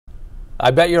I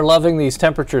bet you're loving these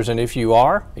temperatures, and if you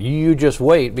are, you just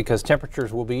wait, because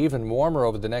temperatures will be even warmer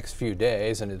over the next few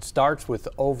days, and it starts with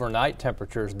overnight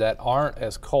temperatures that aren't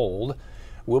as cold.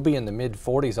 We'll be in the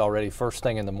mid-40s already first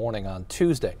thing in the morning on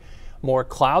Tuesday. More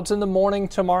clouds in the morning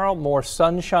tomorrow, more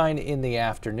sunshine in the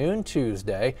afternoon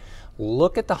Tuesday.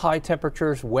 Look at the high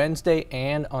temperatures Wednesday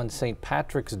and on St.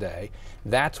 Patrick's Day.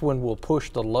 That's when we'll push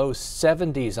the low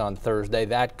 70s on Thursday.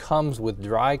 That comes with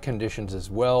dry conditions as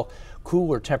well.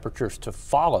 Cooler temperatures to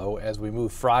follow as we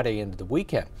move Friday into the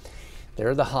weekend. There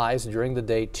are the highs during the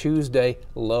day Tuesday,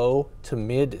 low to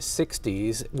mid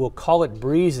 60s. We'll call it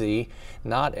breezy,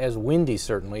 not as windy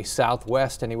certainly.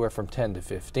 Southwest anywhere from 10 to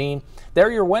 15. There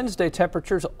are your Wednesday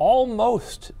temperatures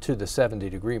almost to the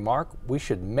 70-degree mark. We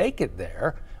should make it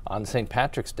there on St.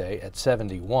 Patrick's Day at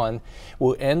 71.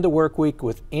 We'll end the work week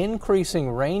with increasing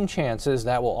rain chances.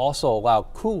 That will also allow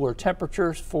cooler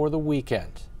temperatures for the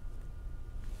weekend.